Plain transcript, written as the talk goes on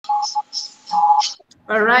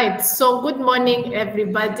All right, so good morning,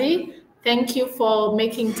 everybody. Thank you for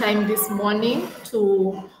making time this morning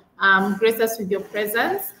to grace us with your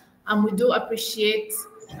presence. We do appreciate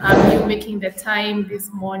you making the time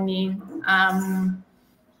this morning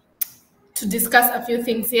to discuss a few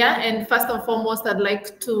things here. And first and foremost, I'd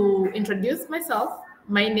like to introduce myself.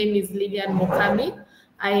 My name is Lilian Mokami.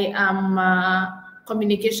 I am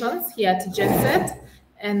communications here at GenSet.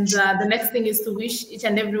 And the next thing is to wish each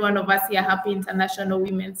and every one of us here happy International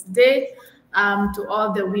Women's Day. To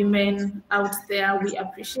all the women out there, we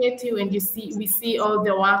appreciate you, and we see all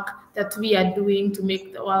the work that we are doing to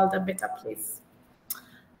make the world a better place.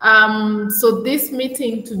 So this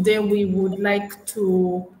meeting today, we would like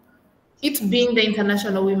to, it being the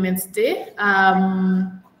International Women's Day,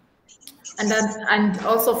 and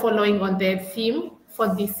also following on the theme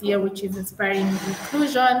for this year, which is inspiring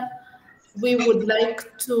inclusion, we would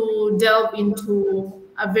like to delve into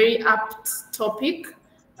a very apt topic.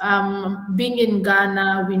 Being in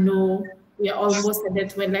Ghana, we know we are almost headed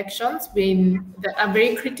to elections. We're in a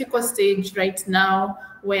very critical stage right now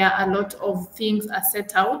where a lot of things are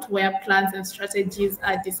set out, where plans and strategies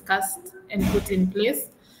are discussed and put in place.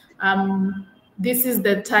 This is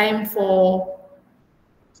the time for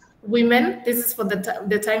women. This is for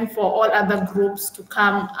the time for all other groups to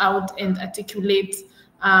come out and articulate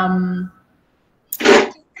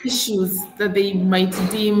issues that they might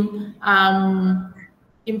deem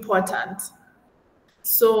important.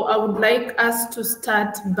 So I would like us to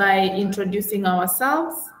start by introducing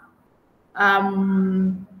ourselves, our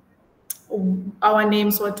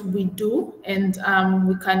names, what we do, and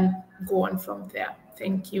we can go on from there.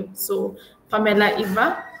 Thank you. So Pamela,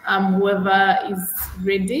 Eva, whoever is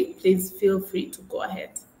ready, please feel free to go ahead.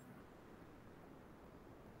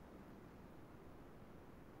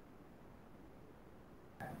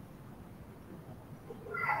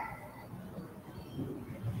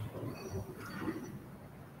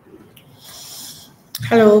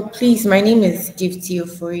 Hello, please. My name is Gifty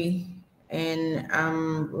Ofori, and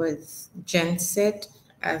I'm with GenSet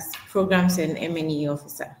as Programs and M&E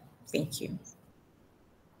Officer. Thank you.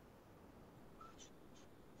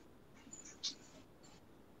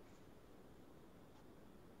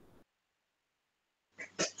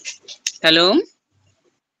 Hello?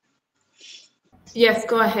 Yes,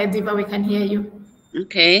 go ahead, Eva. We can hear you.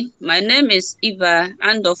 Okay. My name is Eva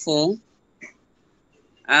Andofo.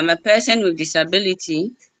 I'm a person with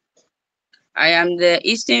disability. I am the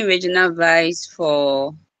Eastern Regional Vice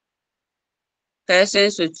for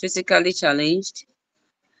persons with physically challenged.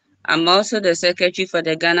 I'm also the Secretary for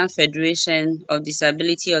the Ghana Federation of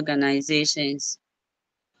Disability Organizations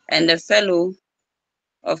and the Fellow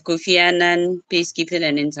of Kofi Annan Peacekeeping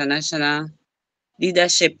and International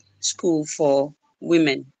Leadership School for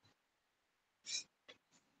Women.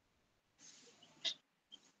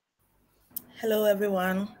 Hello,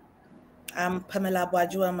 everyone. I'm Pamela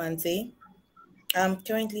Bwajua-Mante. I'm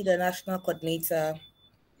currently the National Coordinator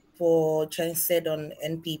for GenSet on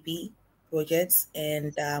NPP projects,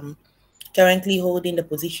 and currently holding the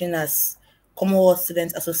position as Commonwealth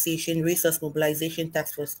Students Association Resource Mobilization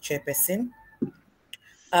Task Force Chairperson.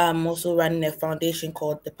 I'm also running a foundation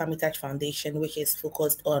called the Pamitach Foundation, which is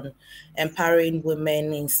focused on empowering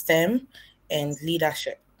women in STEM and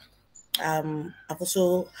leadership. I've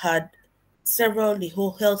also held several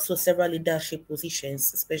leadership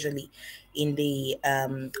positions, especially in the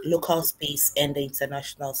local space and the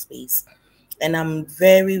international space. And I'm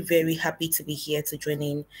very, very happy to be here to join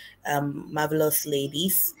in marvelous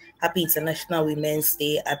ladies. Happy International Women's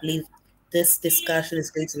Day. I believe this discussion is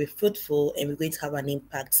going to be fruitful and we're going to have an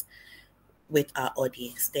impact with our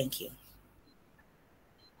audience. Thank you.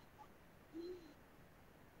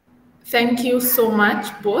 Thank you so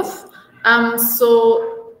much, both.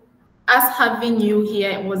 So us having you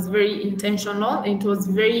here was very intentional. It was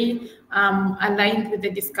very aligned with the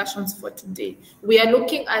discussions for today. We are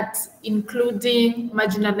looking at including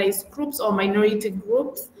marginalized groups or minority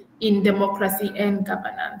groups in democracy and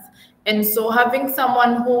governance. And so having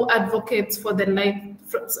someone who advocates for the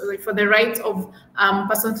rights of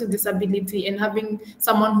persons with disability, and having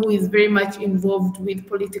someone who is very much involved with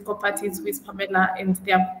political parties, with Pamela and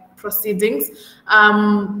their proceedings.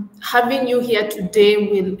 Having you here today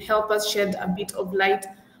will help us shed a bit of light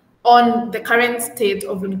on the current state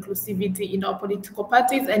of inclusivity in our political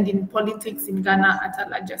parties and in politics in Ghana at a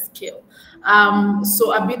larger scale.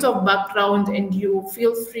 So a bit of background, and you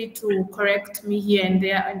feel free to correct me here and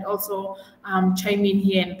there, and also chime in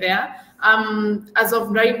here and there. As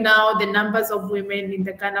of right now, the numbers of women in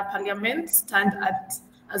the Ghana Parliament stand at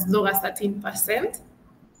as low as 13%.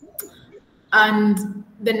 and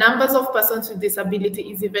the numbers of persons with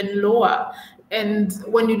disability is even lower. And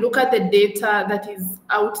when you look at the data that is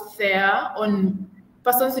out there on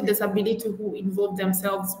persons with disability who involve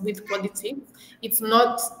themselves with politics, it's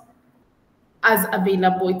not as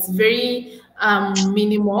available. It's very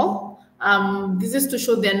minimal. This is to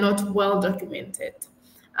show they're not well documented.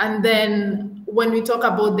 And then when we talk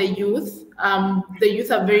about the youth are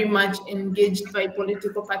very much engaged by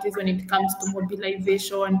political parties when it comes to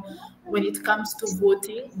mobilization, when it comes to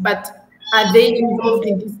voting, but are they involved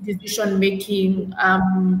in this decision-making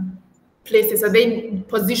places? Are they in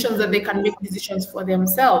positions that they can make decisions for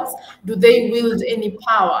themselves? Do they wield any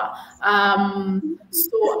power?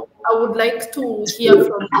 So I would like to hear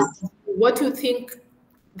from you what you think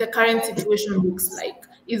the current situation looks like.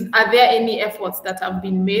 Are there any efforts that have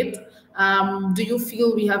been made? Do you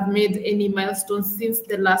feel we have made any milestones since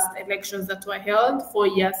the last elections that were held 4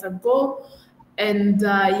 years ago? And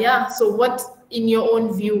yeah, so what, in your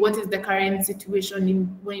own view, what is the current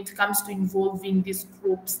situation when it comes to involving these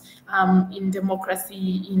groups in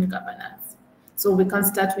democracy, in governance? So we can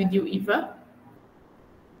start with you, Eva.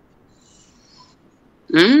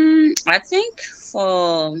 I think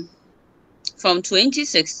from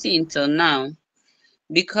 2016 till now,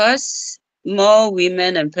 because more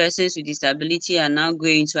women and persons with disability are now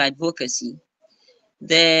going to advocacy,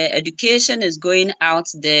 the education is going out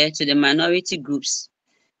there to the minority groups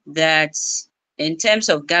that in terms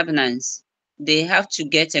of governance, they have to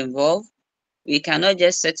get involved. We cannot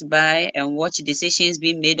just sit by and watch decisions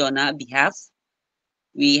being made on our behalf.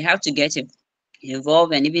 We have to get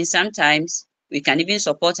involved, and even sometimes we can even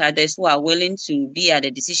support others who are willing to be at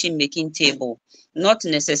the decision-making table, not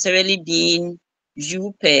necessarily being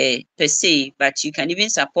you per se, but you can even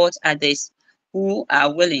support others who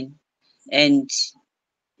are willing and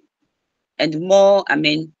more,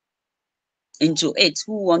 into it,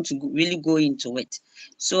 who want to really go into it.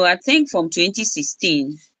 So I think from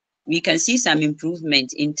 2016, we can see some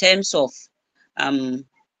improvement in terms of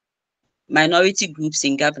minority groups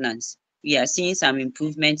in governance. We are seeing some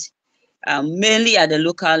improvement, mainly at the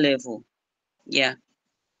local level. Yeah.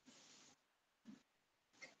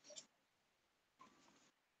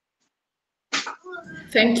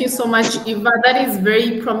 Thank you so much, Eva. That is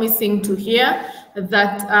very promising to hear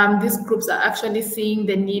that these groups are actually seeing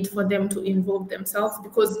the need for them to involve themselves,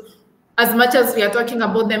 because as much as we are talking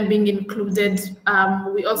about them being included,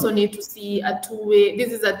 we also need to see a two-way,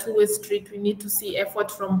 this is a two-way street. We need to see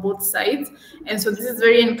effort from both sides. And so this is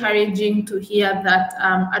very encouraging to hear that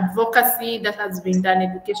advocacy that has been done,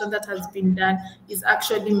 education that has been done is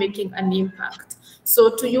actually making an impact.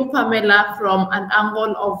 So to you, Pamela, from an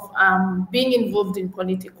angle of being involved in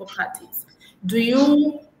political parties,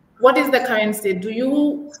 what is the current state? Do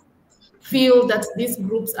you feel that these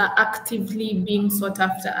groups are actively being sought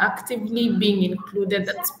after, actively being included,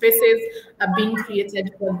 that spaces are being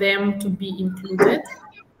created for them to be included?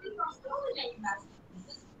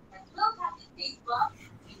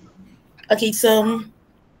 Okay, so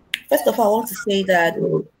first of all, I want to say that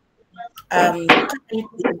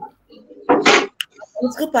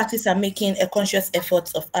political parties are making a conscious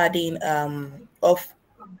effort of adding, of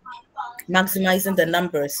maximizing the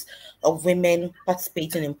numbers of women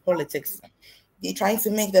participating in politics. They're trying to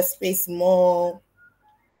make the space more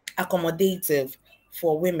accommodative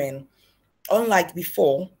for women, unlike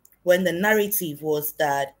before, when the narrative was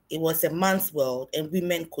that it was a man's world and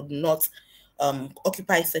women could not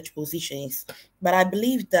occupy such positions. But I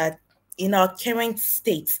believe that in our current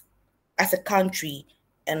state as a country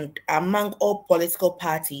and among all political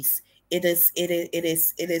parties, you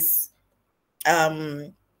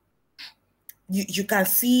can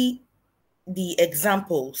see the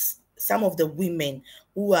examples, some of the women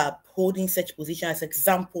who are holding such positions as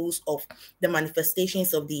examples of the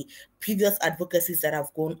manifestations of the previous advocacies that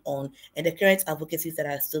have gone on and the current advocacies that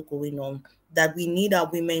are still going on, that we need our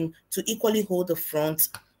women to equally hold the front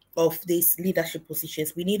of these leadership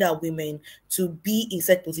positions. We need our women to be in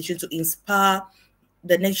such position to inspire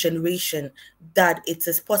the next generation that it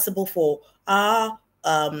is possible for our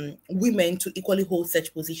women to equally hold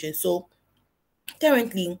such positions. So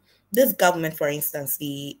currently, this government, for instance,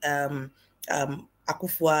 the Nana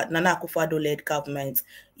Akufo-Addo-led government,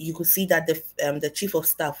 you could see that the chief of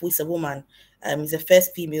staff, who is a woman, is the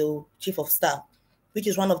first female chief of staff, which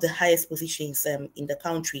is one of the highest positions in the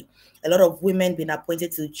country. A lot of women being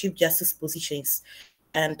appointed to chief justice positions,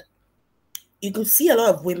 and you could see a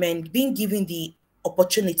lot of women being given the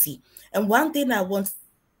opportunity. And one thing I want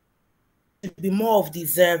to be more of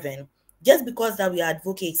deserving. Just because that we are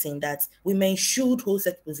advocating that women should hold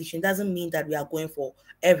such position doesn't mean that we are going for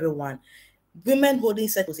everyone. women holding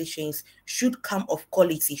such positions should come of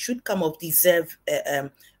quality, should come of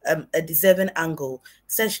a deserving angle,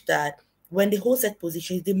 such that when they hold such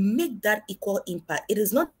positions, they make that equal impact. It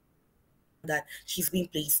is not that she's being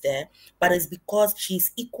placed there, but it's because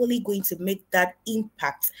she's equally going to make that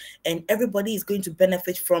impact, and everybody is going to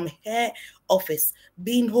benefit from her office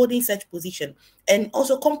being holding such position, and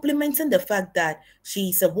also complementing the fact that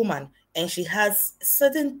she's a woman and she has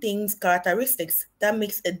certain things, characteristics that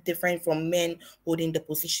makes it different from men holding the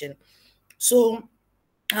position. So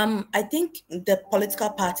I think the political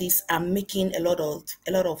parties are making a lot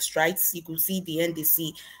of strides. You could see the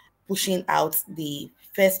NDC pushing out the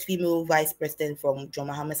first female vice president from John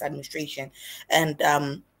Mahama's administration, and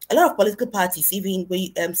a lot of political parties, even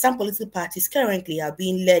some political parties currently are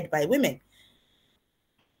being led by women.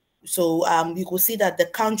 So you could see that the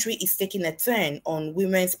country is taking a turn on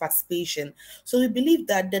women's participation. So we believe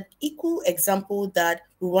that the equal example that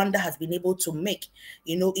Rwanda has been able to make,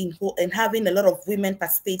 in having a lot of women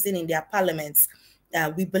participating in their parliaments,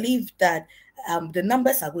 we believe that the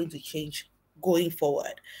numbers are going to change going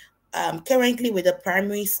forward. Currently, with the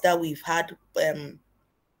primaries that we've had,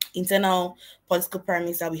 internal political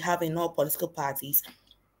primaries that we have in all political parties,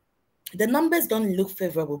 the numbers don't look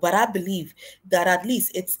favorable, but I believe that at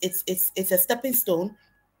least it's a stepping stone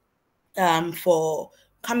for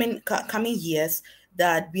coming years,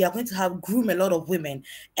 that we are going to have groom a lot of women.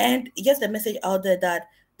 And just the message out there that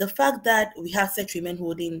the fact that we have such women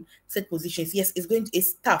holding such positions, yes,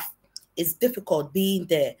 it's tough, it's difficult being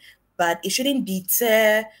there, but it shouldn't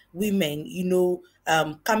deter women,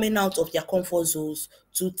 coming out of their comfort zones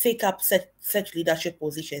to take up such leadership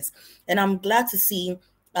positions. And I'm glad to see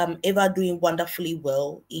Eva doing wonderfully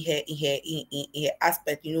well in her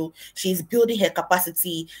aspect. She's building her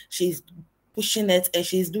capacity, she's pushing it, and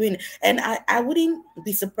she's doing it. And I wouldn't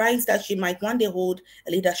be surprised that she might one day hold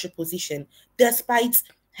a leadership position despite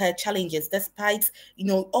her challenges, despite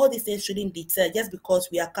all these things shouldn't deter just because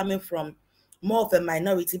we are coming from more of a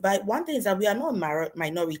minority. But one thing is that we are not a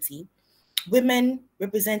minority. Women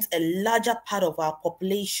represent a larger part of our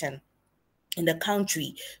population in the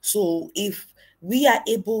country. So if we are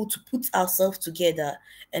able to put ourselves together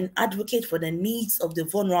and advocate for the needs of the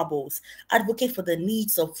vulnerables, advocate for the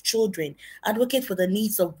needs of children, advocate for the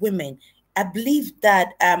needs of women, I believe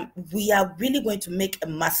that we are really going to make a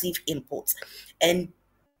massive input. And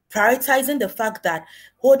prioritizing the fact that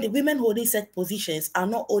women holding such positions are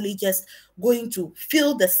not only just going to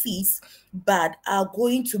fill the seats, but are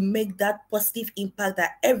going to make that positive impact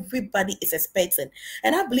that everybody is expecting.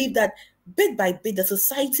 And I believe that bit by bit, the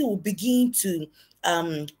society will begin to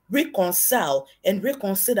reconcile and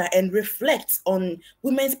reconsider and reflect on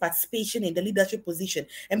women's participation in the leadership position,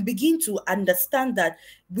 and begin to understand that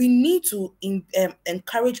we need to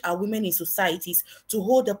encourage our women in societies to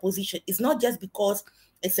hold a position. It's not just because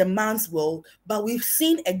it's a man's world, but we've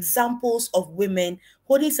seen examples of women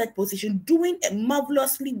holding such position, doing it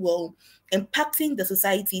marvelously well, impacting the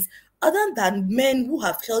societies other than men who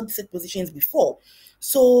have held such positions before.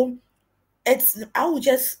 So I would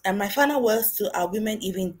just, and my final words to our women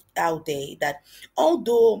even out there, that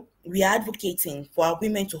although we are advocating for our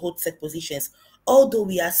women to hold such positions, although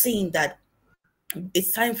we are saying that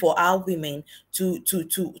it's time for our women to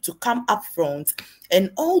come up front,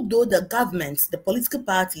 and although the governments, the political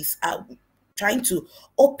parties are trying to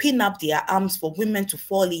open up their arms for women to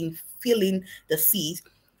fill in the seat,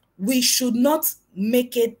 we should not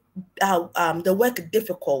make it the work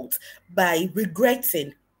difficult by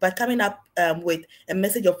coming up with a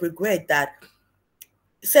message of regret that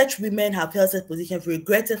such women have held such positions,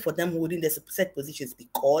 regretted for them holding their such positions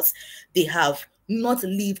because they have not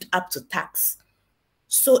lived up to task.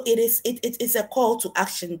 So it is a call to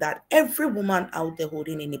action that every woman out there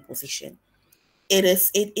holding any position, it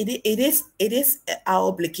is our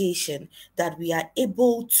obligation that we are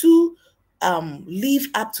able to live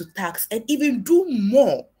up to task and even do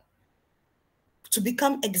more to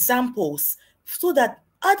become examples, so that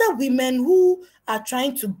other women who are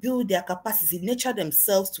trying to build their capacity, nurture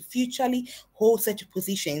themselves to futurely hold such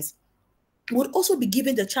positions, would also be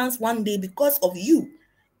given the chance one day because of you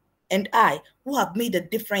and I, who have made a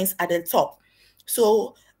difference at the top.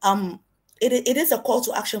 So it is a call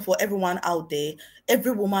to action for everyone out there,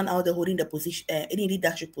 every woman out there holding the position, any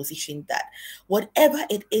leadership position, that whatever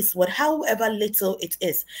it is, however little it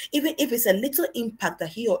is, even if it's a little impact that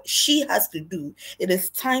he or she has to do, it is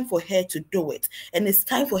time for her to do it. And it's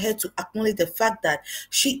time for her to acknowledge the fact that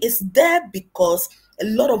she is there because a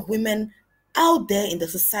lot of women out there in the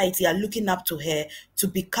society are looking up to her to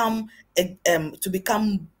become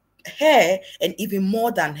her and even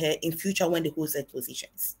more than her in future when they hold such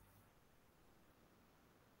positions.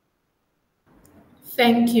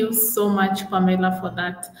 Thank you so much, Pamela, for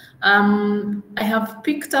that. I have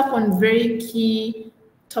picked up on very key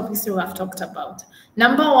topics you have talked about.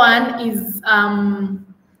 Number one is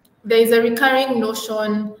there is a recurring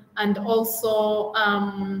notion and also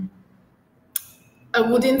I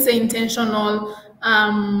wouldn't say intentional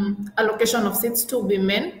allocation of seats to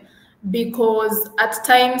women, because at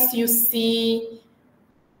times you see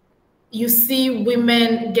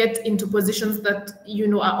women get into positions that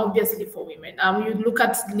are obviously for women. You look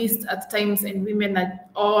at lists at times and women are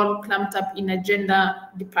all clumped up in a gender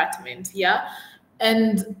department, yeah.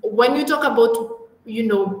 And when you talk about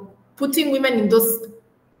putting women in those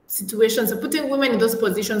situations, putting women in those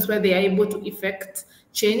positions where they are able to effect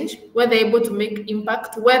change, where they're able to make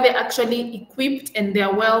impact, where they're actually equipped and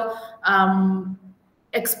they're well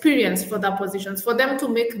experienced for their positions, for them to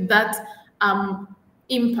make that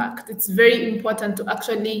impact, it's very important to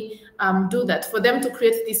actually do that, for them to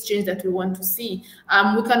create this change that we want to see.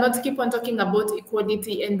 We cannot keep on talking about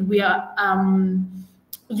equality and we are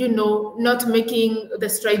not making the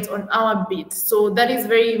strides on our bit. So that is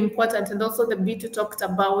very important. And also the bit you talked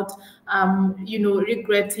about,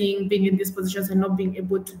 regretting being in these positions and not being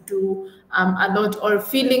able to do a lot, or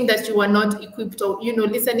feeling that you are not equipped, or,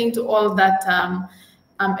 listening to all that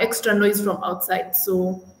extra noise from outside.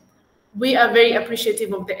 So we are very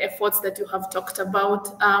appreciative of the efforts that you have talked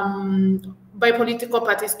about by political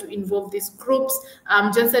parties to involve these groups.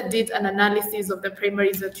 Jensen did an analysis of the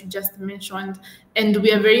primaries that you just mentioned, and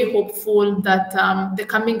we are very hopeful that the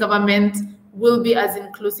coming government will be as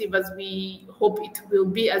inclusive as we hope it will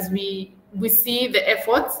be, as we see the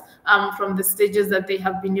efforts from the stages that they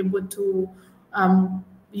have been able to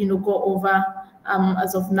go over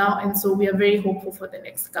as of now. And so we are very hopeful for the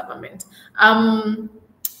next government.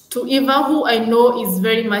 To Eva, who I know is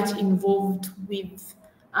very much involved with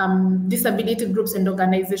disability groups and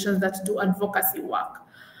organizations that do advocacy work,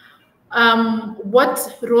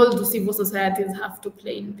 what role do civil societies have to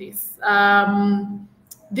play in this?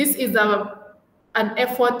 This is an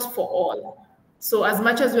effort for all. So as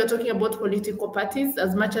much as we are talking about political parties,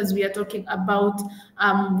 as much as we are talking about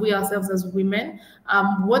we ourselves as women,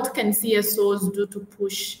 what can CSOs do to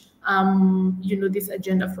push this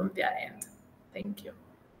agenda from their end? Thank you.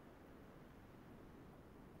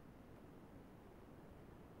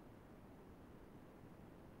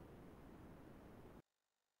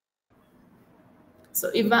 So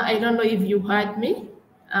Eva, I don't know if you heard me.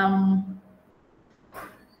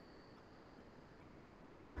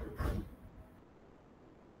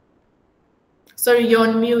 Sorry, you're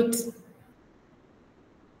on mute.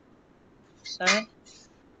 Sorry.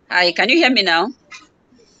 Hi, can you hear me now?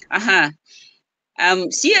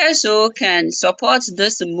 CSO can support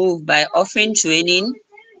this move by offering training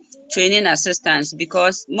assistance,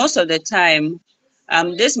 because most of the time,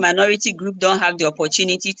 this minority group don't have the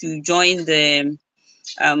opportunity to join the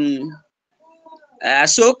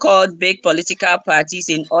so-called big political parties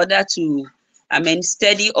in order to,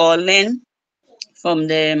 study or learn from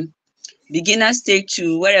the beginner stage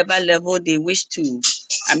to wherever level they wish to,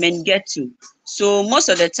 get to. So most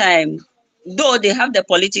of the time, though they have the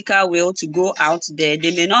political will to go out there,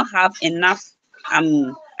 they may not have enough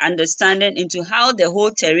understanding into how the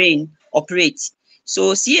whole terrain operates.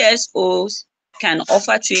 So CSOs can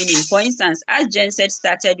offer training. For instance, as Jen said,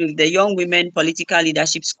 started with the Young Women Political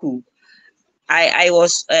Leadership School. I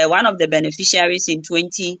was one of the beneficiaries in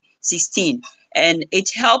 2016, and it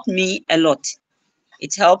helped me a lot.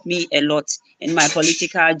 It helped me a lot in my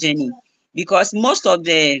political journey, because most of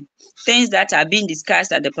the things that are being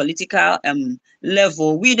discussed at the political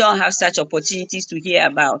level, we don't have such opportunities to hear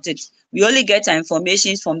about it. We only get our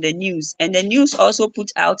information from the news, and the news also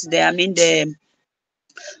put out there, the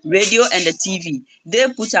radio and the TV, they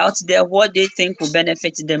put out there what they think will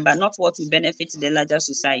benefit them, but not what will benefit the larger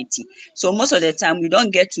society. So most of the time, we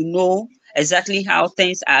don't get to know exactly how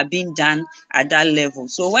things are being done at that level.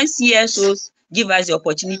 So when CSOs give us the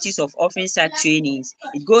opportunities of offering such trainings,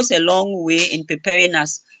 it goes a long way in preparing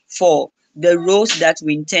us for the roles that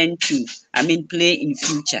we intend to, play in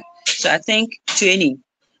future. So I think training,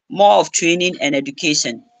 more of training and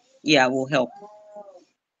education, will help.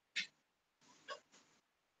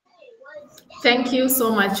 Thank you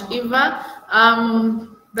so much, Eva.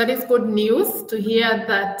 That is good news to hear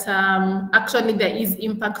that actually there is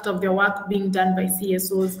impact of the work being done by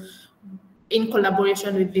CSOs in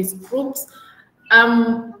collaboration with these groups.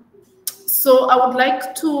 So I would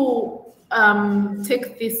like to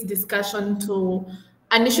take this discussion to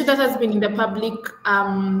an issue that has been in the public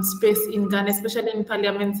space in Ghana, especially in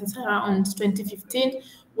Parliament since around 2015,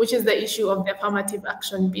 which is the issue of the affirmative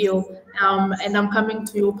action bill. And I'm coming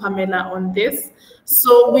to you, Pamela, on this.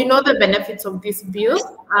 So we know the benefits of this bill.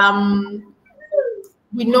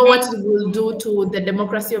 We know what it will do to the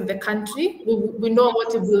democracy of the country. We know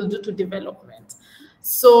what it will do to development.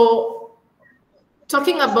 So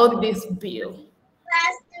talking about this bill,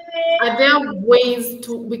 are there ways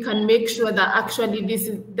we can make sure that actually this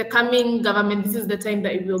is the coming government, this is the time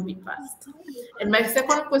that it will be passed? And my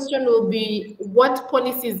second question will be, what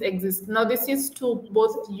policies exist? Now, this is to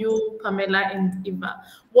both you, Pamela, and Eva.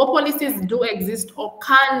 What policies do exist or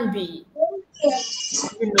can be,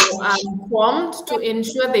 formed to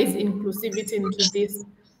ensure there is inclusivity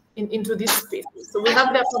into this space? So we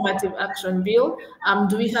have the affirmative action bill.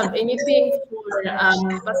 Do we have anything for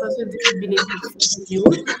persons with disabilities for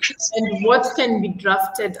youth? And what can be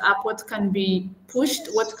drafted up? What can be pushed?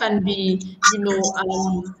 What can be,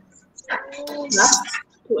 drafted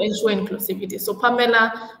to ensure inclusivity? So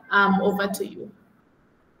Pamela, over to you.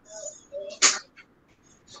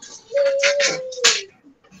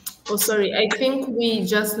 Oh, sorry, I think we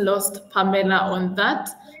just lost Pamela on that.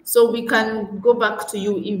 So we can go back to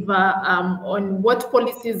you, Eva, on what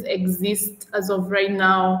policies exist as of right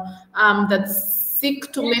now that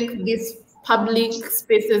seek to make these public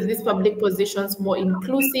spaces, these public positions more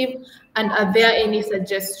inclusive, and are there any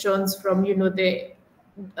suggestions from, the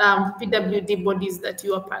PWD bodies that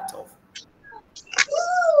you are part of?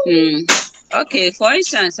 Okay, for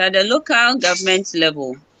instance, at the local government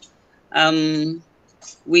level,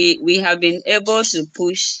 we have been able to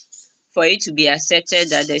push for it to be accepted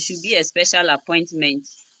that there should be a special appointment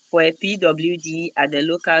for a PWD at the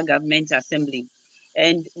local government assembly.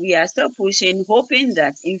 And we are still pushing, hoping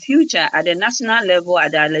that in future at the national level,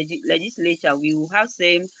 at the legislature, we will have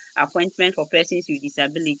same appointment for persons with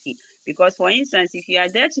disability. Because for instance, if you are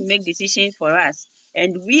there to make decisions for us,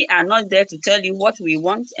 and we are not there to tell you what we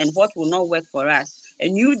want and what will not work for us,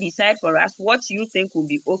 and you decide for us what you think will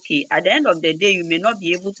be okay, at the end of the day, you may not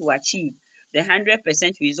be able to achieve the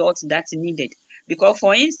 100% results that's needed. Because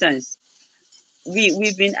for instance,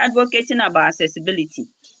 we've been advocating about accessibility,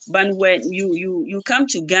 but when you come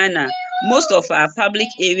to Ghana, most of our public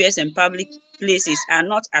areas and public places are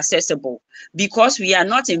not accessible because we are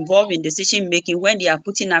not involved in decision making when they are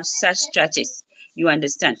putting up such structures. You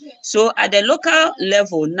understand? So at the local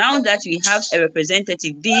level, now that we have a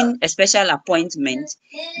representative being a special appointment,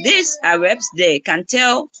 these reps there can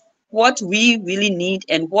tell what we really need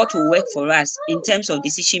and what will work for us in terms of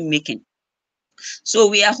decision making. So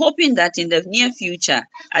we are hoping that in the near future,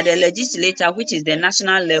 at the legislature, which is the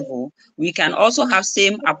national level, we can also have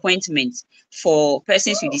same appointments for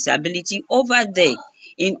persons with disability over there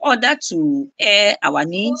in order to air our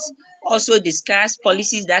needs, also discuss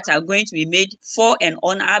policies that are going to be made for and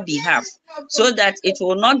on our behalf, so that it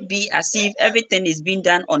will not be as if everything is being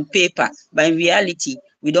done on paper, but in reality,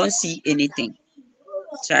 we don't see anything.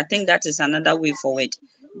 So I think that is another way forward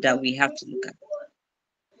that we have to look at.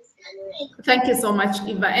 Thank you so much,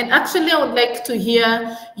 Eva. And actually, I would like to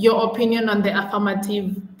hear your opinion on the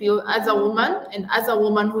affirmative bill as a woman and as a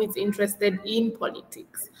woman who is interested in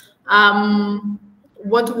politics.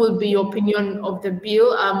 What will be your opinion of the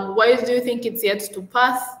bill? Why do you think it's yet to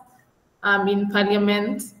pass in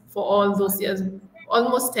Parliament for all those years,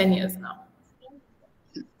 almost 10 years now?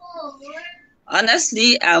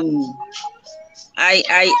 Honestly,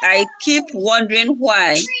 I keep wondering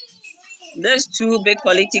why those two big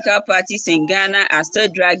political parties in Ghana are still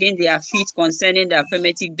dragging their feet concerning the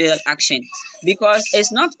affirmative bill action, because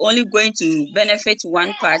it's not only going to benefit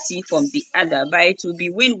one party from the other, but it will be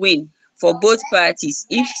win-win for both parties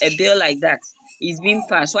if a bill like that is being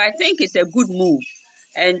passed. So I think it's a good move,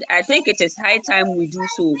 and I think it is high time we do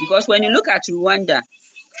so, because when you look at Rwanda,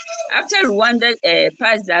 after Rwanda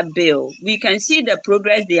passed that bill, we can see the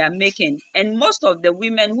progress they are making, and most of the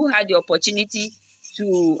women who had the opportunity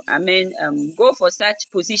to go for such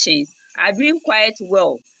positions are doing quite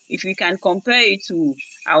well if we can compare it to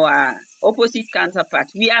our opposite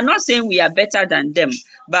counterparts. We are not saying we are better than them,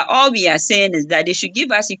 but all we are saying is that they should give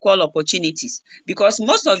us equal opportunities, because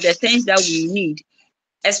most of the things that we need,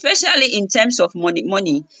 especially in terms of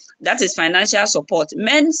money, that is financial support,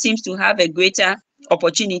 men seems to have a greater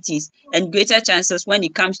opportunities and greater chances when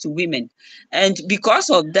it comes to women. And because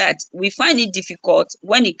of that, we find it difficult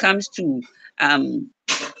when it comes to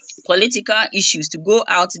political issues to go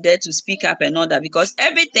out there to speak up and all that, because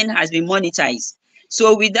everything has been monetized.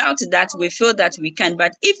 So without that, we feel that we can.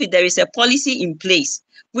 But if there is a policy in place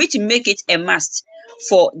which make it a must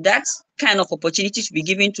for that kind of opportunity to be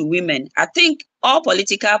given to women, I think all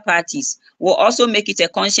political parties will also make it a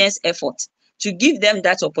conscious effort to give them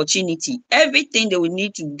that opportunity. Everything they will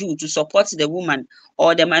need to do to support the woman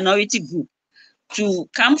or the minority group to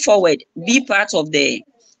come forward, be part of the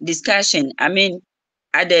discussion. I mean,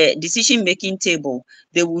 at the decision-making table,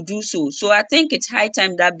 they will do so. So I think it's high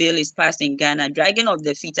time that bill is passed in Ghana. Dragging of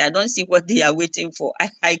the feet, I don't see what they are waiting for.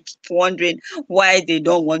 I keep wondering why they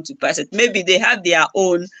don't want to pass it. Maybe they have their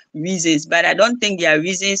own reasons, but I don't think their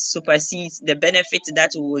reasons supersede the benefit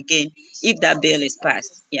that we will gain if that bill is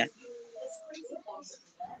passed. Yeah.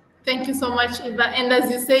 Thank you so much, Eva. And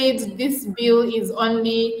as you said, this bill is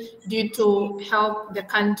only due to help the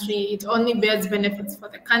country. It only bears benefits for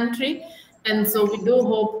the country. And so we do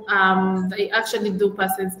hope that it actually do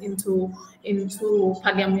passes into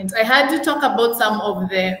Parliament. I heard you talk about some of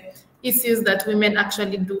the issues that women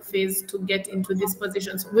actually do face to get into these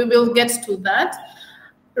positions. We will get to that.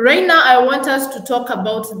 Right now, I want us to talk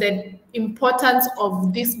about the importance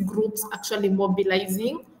of these groups actually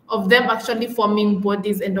mobilizing, of them actually forming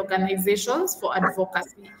bodies and organizations for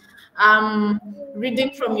advocacy.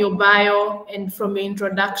 Reading from your bio and from your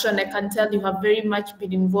introduction, I can tell you have very much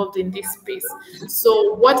been involved in this space.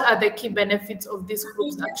 So what are the key benefits of these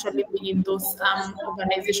groups actually being in those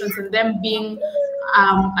organizations and them being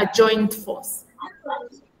a joint force?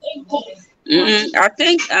 I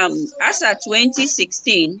think as of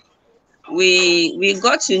 2016, we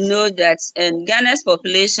got to know that in Ghana's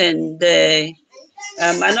population, the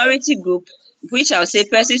minority group, which I'll say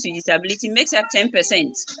persons with disability, makes up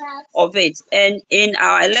 10% of it. And in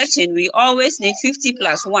our election, we always need 50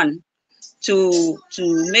 plus 1 to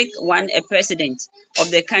make one a president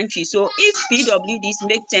of the country. So if PWDs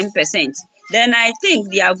make 10%, then I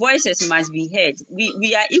think their voices must be heard.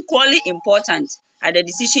 We are equally important at the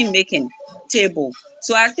decision-making table.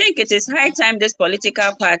 So I think it is high time these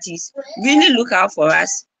political parties really look out for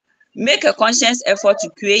us, make a conscious effort to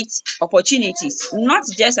create opportunities, not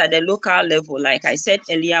just at the local level, like I said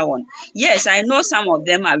earlier on. Yes, I know some of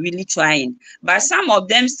them are really trying, but some of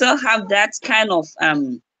them still have that kind of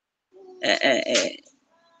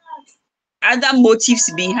other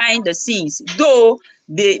motives behind the scenes, though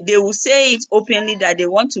they will say it openly that they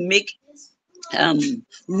want to make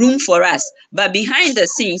room for us, but behind the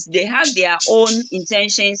scenes they have their own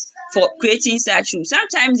intentions for creating such room.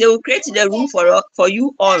 Sometimes they will create the room for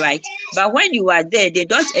you, all right, but when you are there, they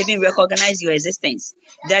don't even recognize your existence,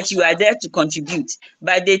 that you are there to contribute,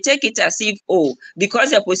 but they take it as if, oh,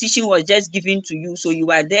 because a position was just given to you, so you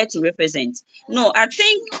are there to represent. No, I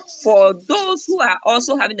think for those who are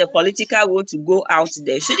also having the political will to go out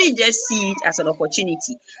there, shouldn't just see it as an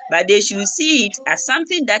opportunity, but they should see it as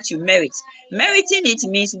something that you merit. Meriting it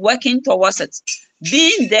means working towards it,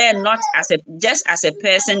 being there not as just as a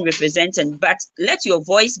person representing, but let your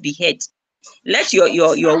voice be heard. Let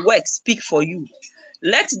your work speak for you.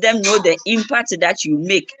 Let them know the impact that you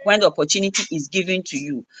make when the opportunity is given to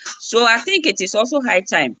you. So I think it is also high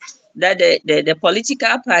time that the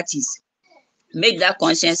political parties make that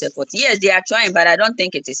conscious effort. Yes, they are trying, but I don't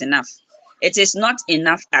think it is enough. It is not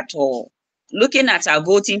enough at all. Looking at our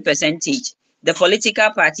voting percentage, the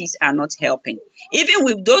political parties are not helping. Even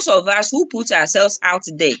with those of us who put ourselves out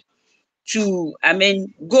there to,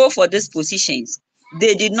 go for these positions,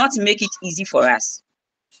 they did not make it easy for us.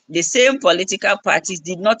 The same political parties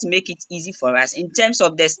did not make it easy for us in terms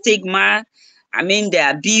of the stigma,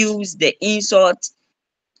 the abuse, the insult.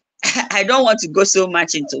 I don't want to go so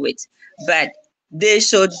much into it, but they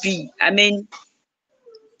should be,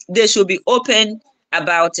 they should be open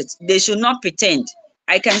about it. They should not pretend.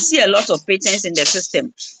 I can see a lot of pretense in the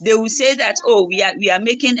system. They will say that, oh, we are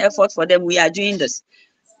making effort for them, we are doing this.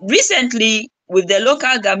 Recently, with the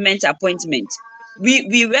local government appointment, we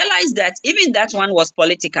realized that even that one was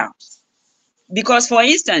political. Because, for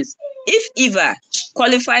instance, if Eva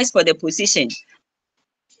qualifies for the position,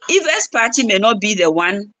 Eva's party may not be the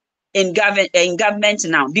one in government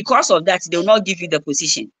now. Because of that, they will not give you the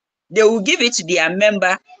position. They will give it to their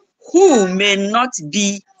member who may not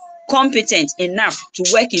be competent enough to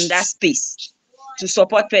work in that space to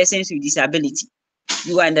support persons with disability.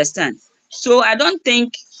 You understand? So I don't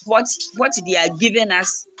think what they are giving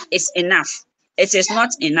us is enough. It is not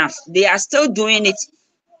enough. They are still doing it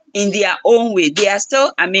in their own way. They are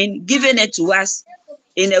still, giving it to us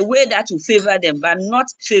in a way that will favor them, but not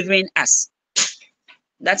favoring us.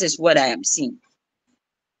 That is what I am seeing.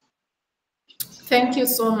 Thank you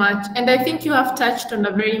so much. And I think you have touched on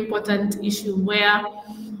a very important issue where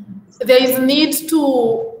there is need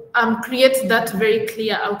to create that very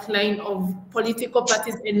clear outline of political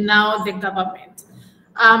parties and now the government.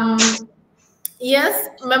 Yes,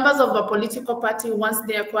 members of a political party, once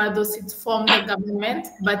they acquire those seats, form the government.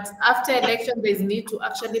 But after election, there is need to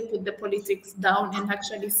actually put the politics down and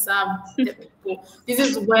actually serve the people. This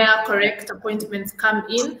is where correct appointments come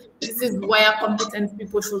in. This is where competent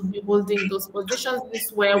people should be holding those positions. This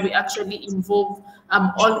is where we actually involve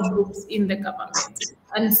all groups in the government.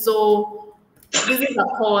 And so this is a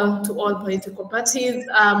call to all political parties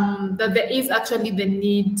that there is actually the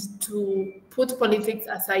need to put politics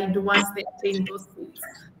aside once they attain those seats.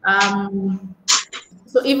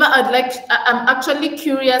 So Eva, I'm actually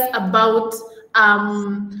curious about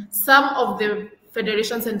some of the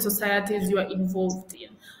federations and societies you are involved in.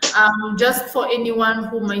 Just for anyone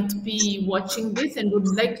who might be watching this and would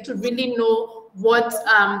like to really know what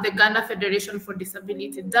the Ghana Federation for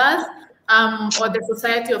Disability does, or the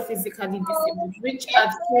Society of Physically Disabled, which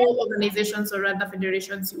are two organizations or rather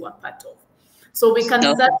federations you are part of. So we can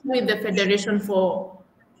start with the Federation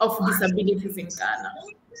of Disabilities in Ghana.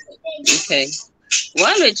 Okay.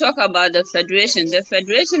 When we talk about the federation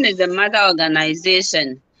is the mother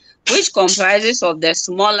organization which comprises of the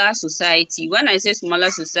smaller society. When I say smaller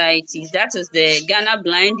societies, that is the Ghana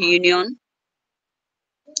Blind Union,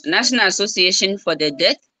 National Association for the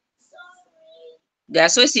Deaf, the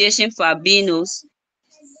Association for Albinos.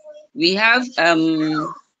 We have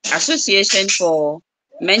Association for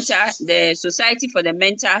the Society for the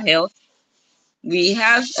Mental Health. We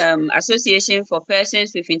have Association for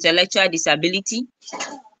Persons with Intellectual Disability.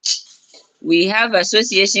 We have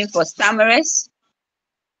Association for Stammerers.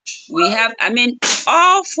 We have,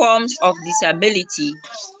 all forms of disability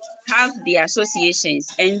have the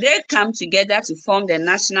associations, and they come together to form the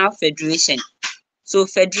National Federation. So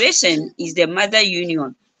Federation is the mother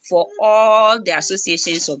union for all the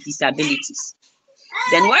associations of disabilities.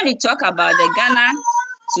 Then when we talk about the Ghana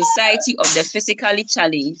Society of the Physically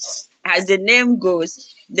Challenged, as the name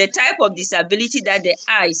goes, the type of disability that the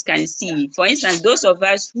eyes can see. For instance, those of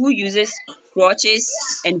us who uses crutches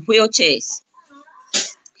and wheelchairs,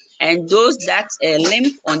 and those that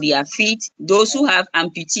limp on their feet, those who have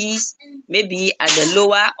amputees, maybe at the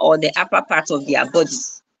lower or the upper part of their body.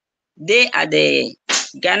 They are the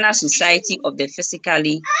Ghana Society of the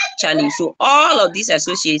Physically Challenged. So all of these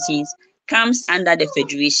associations comes under the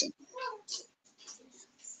federation.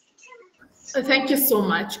 Thank you so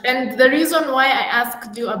much. And the reason why I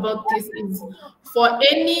asked you about this is for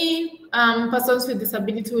any persons with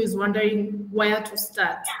disability who is wondering where to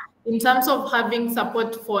start. In terms of having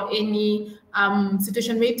support for any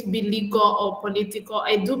situation, may it be legal or political,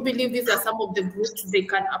 I do believe these are some of the groups they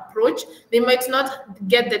can approach. They might not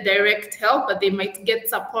get the direct help, but they might get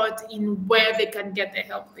support in where they can get the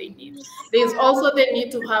help they need. There's also the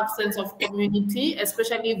need to have sense of community,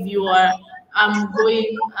 especially if you are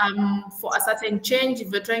going for a certain change,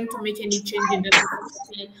 if you're trying to make any change in the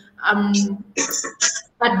society.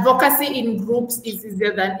 Advocacy in groups is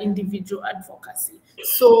easier than individual advocacy.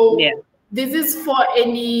 So this is for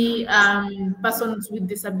any persons with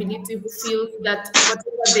disability who feel that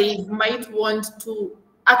whatever they might want to,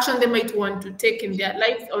 action they might want to take in their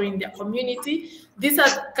lives or in their community, these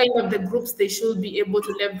are kind of the groups they should be able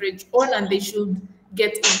to leverage on and they should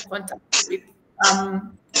get in contact with.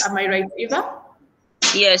 Am I right, Eva?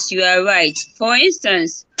 Yes, you are right. For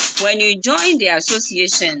instance, when you join the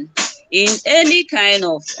association in any kind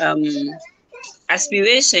of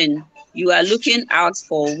aspiration you are looking out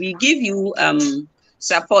for, we give you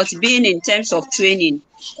support, being in terms of training,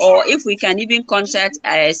 or if we can even contact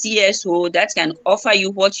a CSO that can offer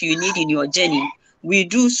you what you need in your journey, we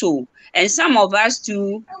do so. And some of us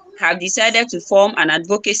too have decided to form an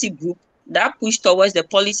advocacy group that push towards the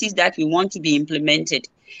policies that we want to be implemented.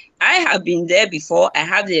 I have been there before, I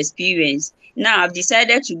have the experience. Now I've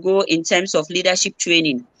decided to go in terms of leadership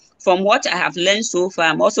training. From what I have learned so far,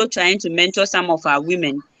 I'm also trying to mentor some of our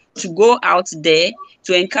women to go out there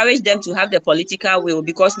to encourage them to have the political will,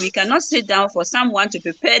 because we cannot sit down for someone to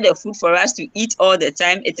prepare the food for us to eat all the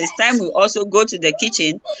time. It is time we also go to the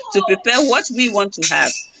kitchen to prepare what we want to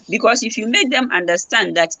have. Because if you make them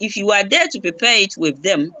understand that if you are there to prepare it with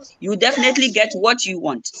them, you definitely get what you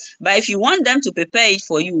want. But if you want them to prepare it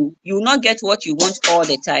for you, you will not get what you want all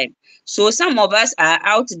the time. So some of us are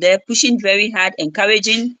out there pushing very hard,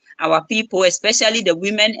 encouraging our people, especially the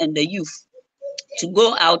women and the youth, to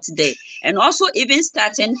go out there, and also even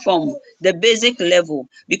starting from the basic level,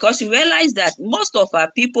 because we realize that most of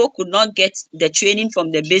our people could not get the training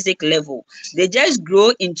from the basic level. They just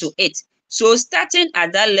grow into it. So starting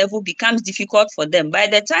at that level becomes difficult for them. By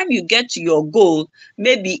the time you get to your goal,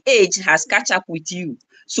 maybe age has catch up with you.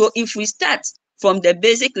 So if we start from the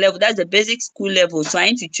basic level, that's the basic school level,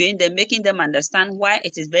 trying to train them, making them understand why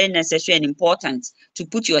it is very necessary and important to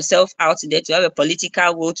put yourself out there, to have a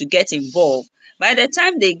political role, to get involved. By the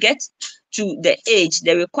time they get to the age,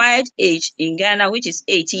 the required age in Ghana, which is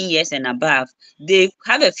 18 years and above, they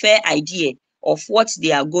have a fair idea of what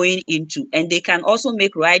they are going into, and they can also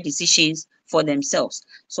make right decisions for themselves.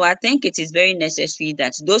 So I think it is very necessary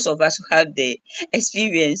that those of us who have the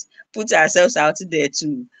experience put ourselves out there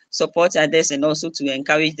to support others and also to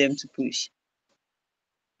encourage them to push.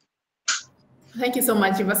 Thank you so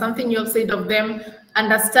much, Eva. Something you have said of them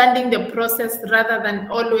understanding the process rather than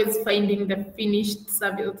always finding the finished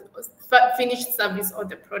service or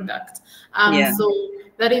the product. So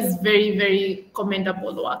that is very, very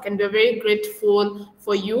commendable work, and we're very grateful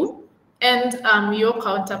for you and your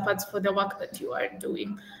counterparts for the work that you are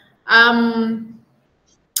doing. I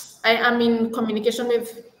am in communication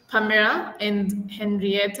with Pamela and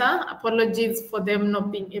Henrietta. Apologies for them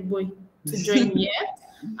not being able to join yet.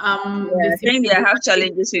 I think they have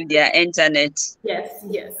challenges with their internet. Yes.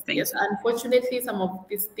 Unfortunately, some of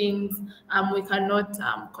these things we cannot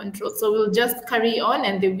control. So we'll just carry on,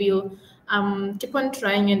 and they will keep on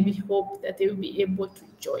trying, and we hope that they will be able to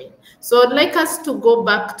join. So I'd like us to go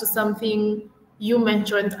back to something you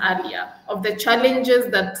mentioned earlier of the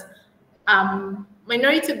challenges that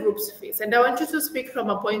minority groups face. And I want you to speak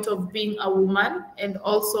from a point of being a woman and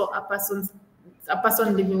also a person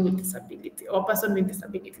living with disability, or person with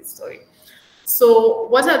disability, sorry. So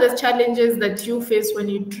what are the challenges that you face when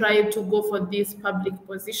you try to go for these public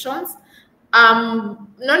positions? Not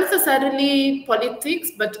necessarily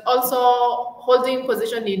politics, but also holding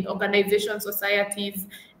position in organizations, societies,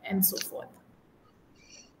 and so forth.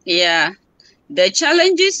 Yeah, the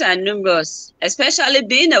challenges are numerous, especially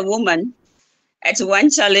being a woman. It's one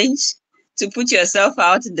challenge to put yourself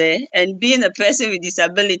out there, and being a person with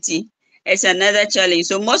disability, it's another challenge.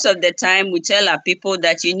 So most of the time we tell our people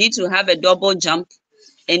that you need to have a double jump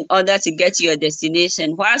in order to get to your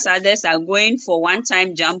destination. Whilst others are going for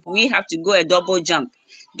one-time jump, we have to go a double jump.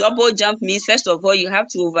 Double jump means, first of all, you have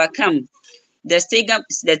to overcome the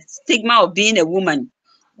stigma of being a woman,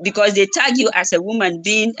 because they tag you as a woman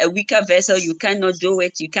being a weaker vessel. You cannot do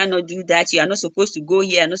it, you cannot do that, you are not supposed to go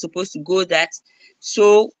here, you're not supposed to go that.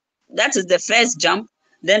 So that is the first jump.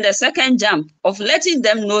 Then the second jump of letting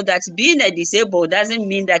them know that being a disabled doesn't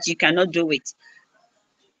mean that you cannot do it.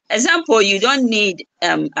 Example, you don't need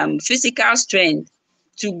physical strength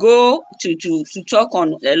to go to talk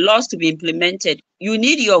on laws to be implemented. You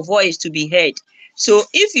need your voice to be heard. So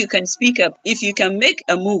if you can speak up, if you can make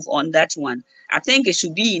a move on that one, I think it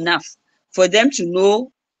should be enough for them to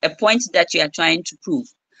know a point that you are trying to prove.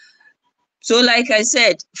 So like I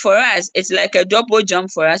said, for us, it's like a double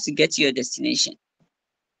jump for us to get to your destination.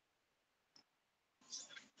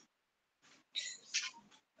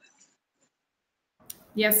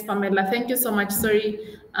 Yes, Pamela, thank you so much.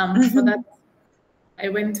 Sorry for that. I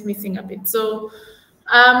went missing a bit. So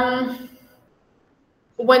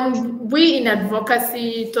when we in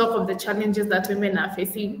advocacy talk of the challenges that women are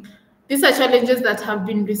facing, these are challenges that have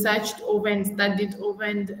been researched over and studied over,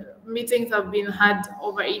 and meetings have been had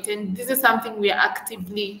over it. And this is something we are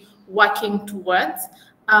actively working towards.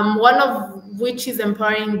 One of which is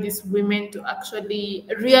empowering these women to actually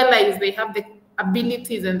realize they have the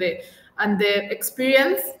abilities and the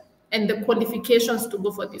experience and the qualifications to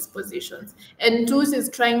go for these positions. And two is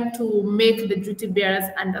trying to make the duty bearers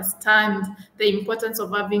understand the importance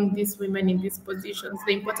of having these women in these positions,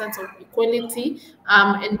 the importance of equality,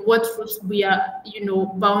 and what fruits we are,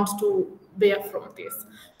 bound to bear from this.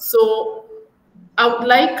 So I would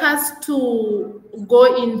like us to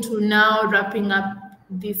go into now wrapping up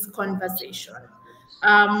this conversation.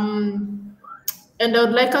 And I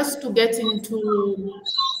would like us to get into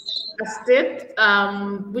a state,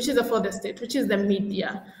 which is a further state, which is the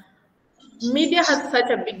media. Media has such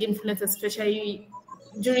a big influence, especially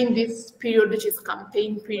during this period, which is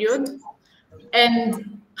campaign period,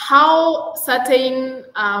 and how certain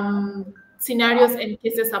scenarios and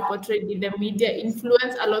cases are portrayed in the media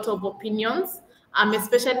influence a lot of opinions,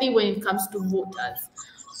 especially when it comes to voters.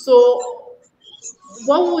 So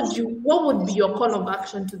what would be your call of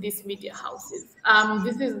action to these media houses?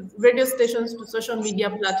 This is radio stations to social media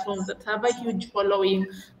platforms that have a huge following.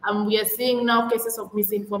 We are seeing now cases of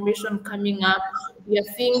misinformation coming up. We are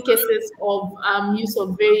seeing cases of use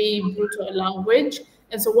of very brutal language.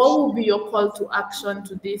 And so what would be your call to action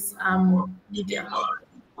to this media house?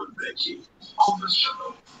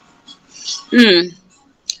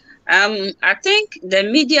 I think the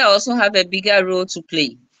media also have a bigger role to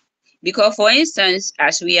play. Because, for instance,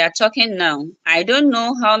 as we are talking now, I don't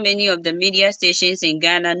know how many of the media stations in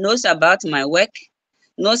Ghana knows about my work,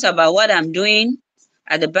 knows about what I'm doing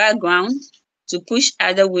at the background to push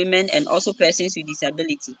other women and also persons with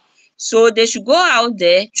disability. So they should go out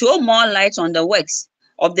there, throw more light on the works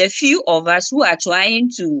of the few of us who are trying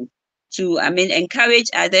to encourage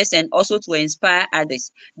others and also to inspire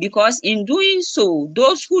others. Because in doing so,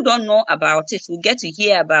 those who don't know about it will get to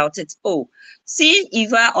hear about it. Oh, seeing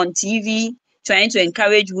Eva on TV trying to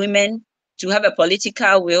encourage women to have a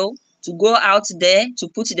political will, to go out there, to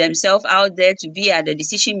put themselves out there, to be at the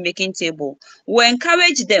decision-making table, will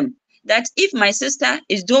encourage them that if my sister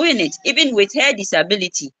is doing it, even with her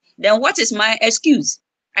disability, then what is my excuse?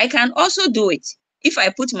 I can also do it if I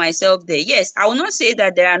put myself there. Yes, I will not say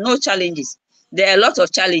that there are no challenges. There are a lot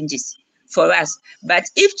of challenges for us. But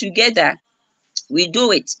if together we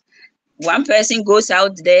do it, one person goes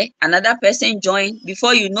out there, another person joins,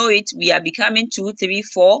 before you know it, we are becoming 2, 3,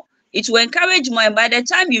 4. It will encourage more. And by the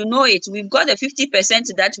time you know it, we've got the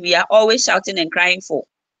 50% that we are always shouting and crying for.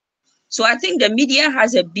 So I think the media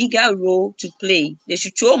has a bigger role to play. They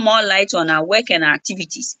should throw more light on our work and our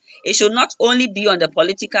activities. It should not only be on the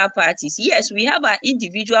political parties. Yes, we have our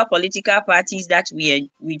individual political parties that we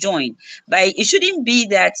join, but it shouldn't be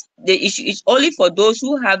that the issue is only for those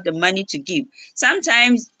who have the money to give.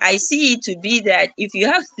 Sometimes I see it to be that if you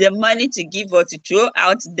have the money to give or to throw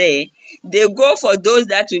out there, they go for those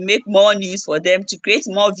that will make more news for them to create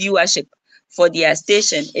more viewership for their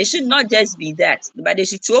station. It should not just be that, but they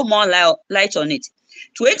should throw more light on it.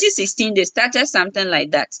 2016, they started something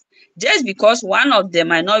like that. Just because one of the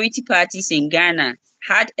minority parties in Ghana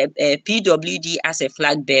had a PWD as a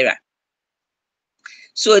flag bearer.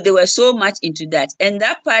 So they were so much into that. And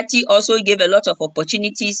that party also gave a lot of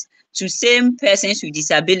opportunities to same persons with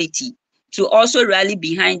disability to also rally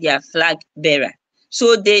behind their flag bearer.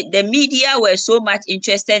 So the media were so much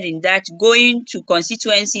interested in that, going to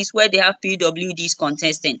constituencies where they have PWDs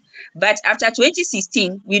contesting. But after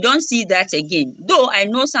 2016, we don't see that again. Though I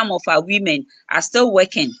know some of our women are still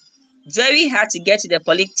working very hard to get to the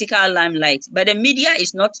political limelight, but the media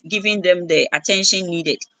is not giving them the attention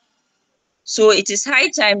needed. So it is high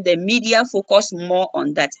time the media focus more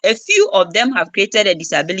on that. A few of them have created a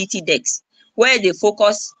disability desk where they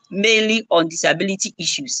focus mainly on disability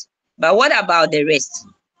issues. But what about the rest?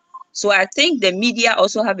 So I think the media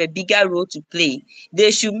also have a bigger role to play. They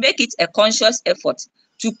should make it a conscious effort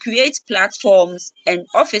to create platforms and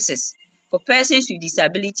offices for persons with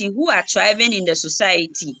disability who are thriving in the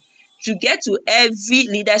society to get to every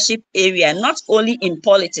leadership area, not only in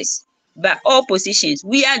politics, but all positions.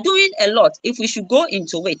 We are doing a lot if we should go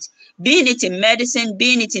into it, being it in medicine,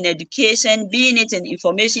 being it in education, being it in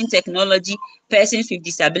information technology. Persons with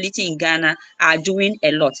disability in Ghana are doing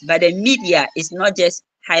a lot, but the media is not just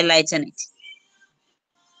highlighting it.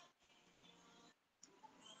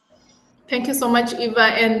 Thank you so much, Eva.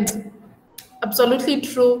 And absolutely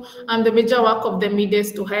true. The major work of the media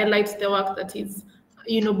is to highlight the work that is,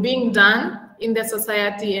 being done in the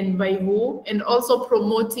society and by who, and also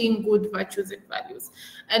promoting good virtues and values.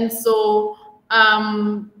 And so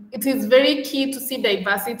it is very key to see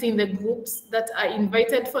diversity in the groups that are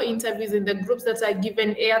invited for interviews, in the groups that are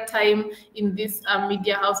given airtime in these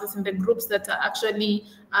media houses, in the groups that are actually,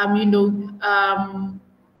 the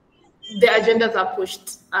agendas are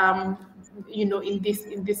pushed, in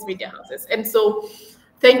these media houses. And so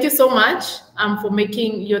thank you so much for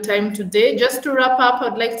making your time today. Just to wrap up,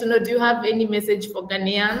 I'd like to know, do you have any message for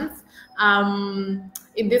Ghanaians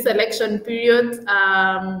in this election period,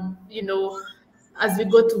 as we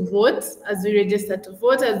go to vote, as we register to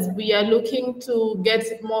vote, as we are looking to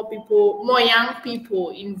get more young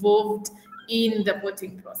people involved in the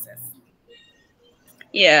voting process?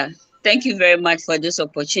 Yeah, thank you very much for this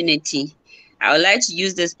opportunity. I would like to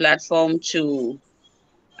use this platform to,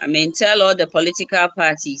 tell all the political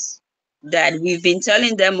parties that we've been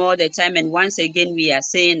telling them all the time, and once again we are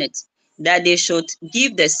saying it, that they should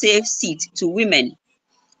give the safe seat to women.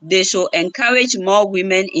 They should encourage more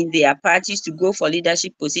women in their parties to go for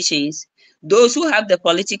leadership positions. Those who have the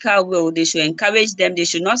political will, they should encourage them. They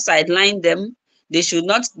should not sideline them. They should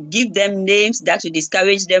not give them names that will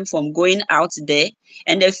discourage them from going out there.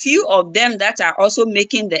 And a few of them that are also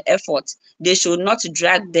making the effort, they should not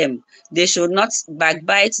drag them. They should not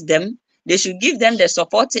backbite them. They should give them the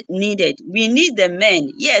support needed. We need the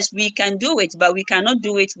men. Yes, we can do it, but we cannot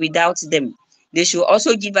do it without them. They should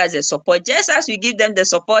also give us the support, just as we give them the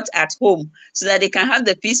support at home, so that they can have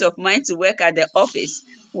the peace of mind to work at the office.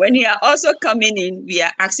 When we are also coming in, we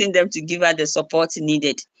are asking them to give us the support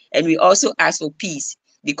needed. And we also ask for peace,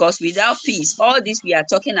 because without peace, all this we are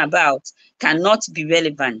talking about cannot be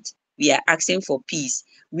relevant. We are asking for peace.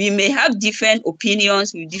 We may have different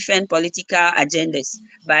opinions with different political agendas,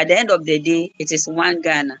 but at the end of the day, it is one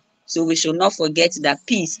Ghana. So we should not forget that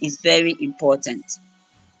peace is very important.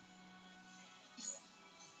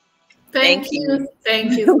 Thank you.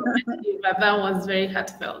 Thank you so much, Eva. That was very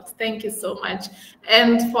heartfelt. Thank you so much.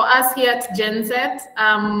 And for us here at Gen Z,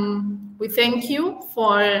 we thank you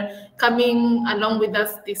for coming along with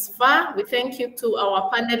us this far. We thank you to our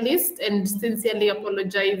panelists and sincerely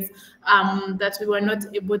apologize that we were not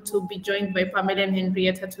able to be joined by Pamela and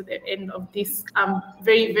Henrietta to the end of this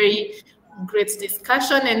very, very great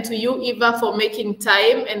discussion, and to you, Eva, for making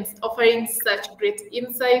time and offering such great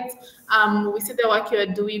insights. We see the work you are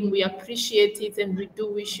doing, we appreciate it, and we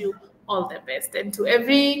do wish you all the best. And to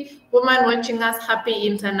every woman watching us, happy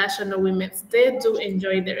International Women's Day. Do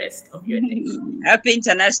enjoy the rest of your day. Happy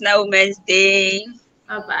International Women's Day.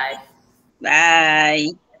 Bye-bye. Bye.